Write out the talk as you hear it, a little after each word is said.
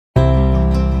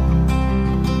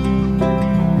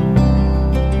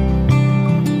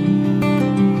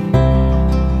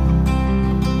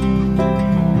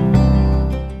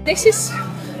this is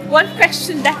one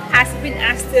question that has been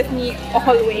asked of me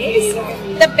always.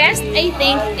 The best, I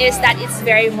think, is that it's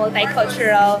very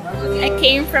multicultural. I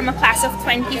came from a class of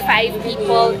 25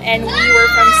 people and we were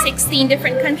from 16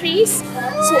 different countries.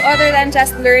 So other than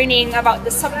just learning about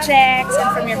the subjects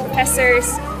and from your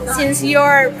professors, since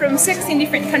you're from 16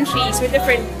 different countries with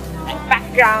different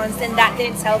backgrounds, then that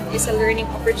in itself is a learning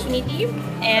opportunity,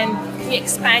 and you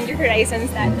expand your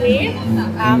horizons that way.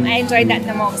 I enjoyed that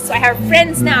the most. So I have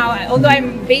friends now, although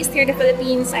I'm based here in the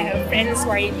Philippines, I have friends who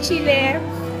are in Chile,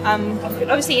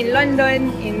 obviously in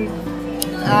London, in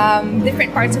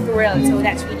different parts of the world, so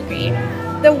that's really great.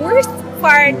 The worst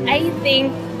part, I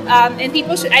think,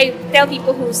 and I tell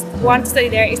people who want to study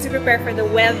there, is to prepare for the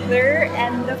weather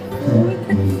and the food.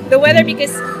 The weather,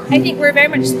 because I think we're very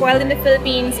much spoiled in the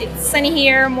Philippines. It's sunny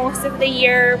here most of the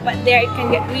year, but there it can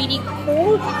get really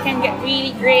cold, it can get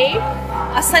really gray.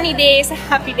 A sunny day is a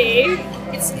happy day.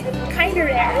 It's kind of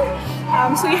rare.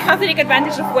 So you have to take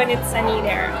advantage of when it's sunny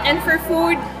there. And for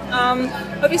food,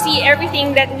 obviously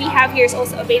everything that we have here is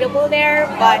also available there,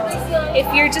 but if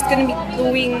you're just going to be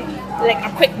doing like a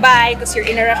quick buy because you're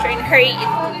in a rush or in a hurry,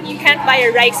 you can't buy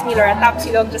a rice meal or a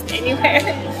tapsilog just anywhere.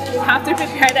 You have to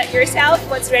prepare that yourself.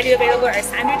 What's ready available are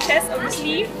sandwiches,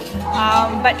 obviously.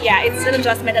 But yeah, it's an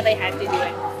adjustment that I had to do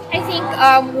it. I think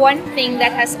one thing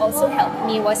that has also helped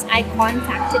me was I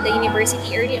contacted the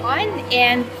university early on,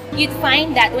 and you'd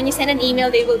find that when you send an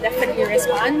email, they will definitely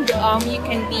respond. You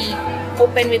can be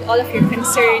open with all of your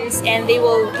concerns and they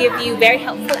will give you very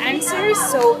helpful answers.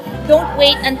 So don't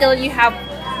wait until you have,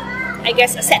 I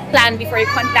guess, a set plan before you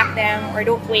contact them, or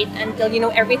don't wait until you know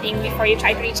everything before you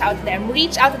try to reach out to them.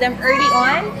 Reach out to them early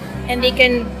on, and they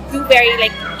can do very,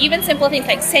 like, even simple things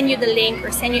like send you the link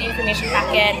or send you an information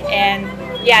packet, and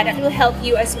yeah, that will help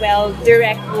you as well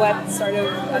direct what sort of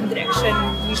direction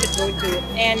you should go to.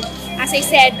 And as I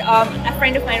said, a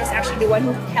friend of mine was actually the one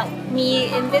who helped me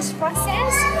in this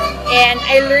process, and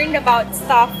I learned about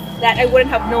stuff that I wouldn't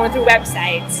have known through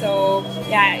websites. So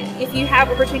yeah, if you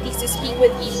have opportunities to speak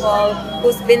with people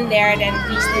who's been there, then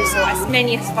please do so, as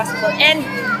many as possible. And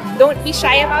don't be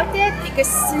shy about it, because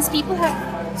since people have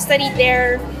studied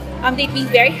there, they'd be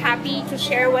very happy to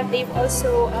share what they've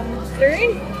also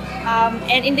learned.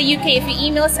 And in the UK, if you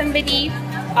email somebody,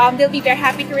 they'll be very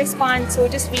happy to respond, so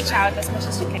just reach out as much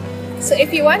as you can. So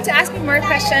if you want to ask me more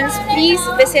questions, please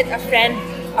visit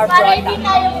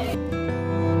AFriendAbroad.com.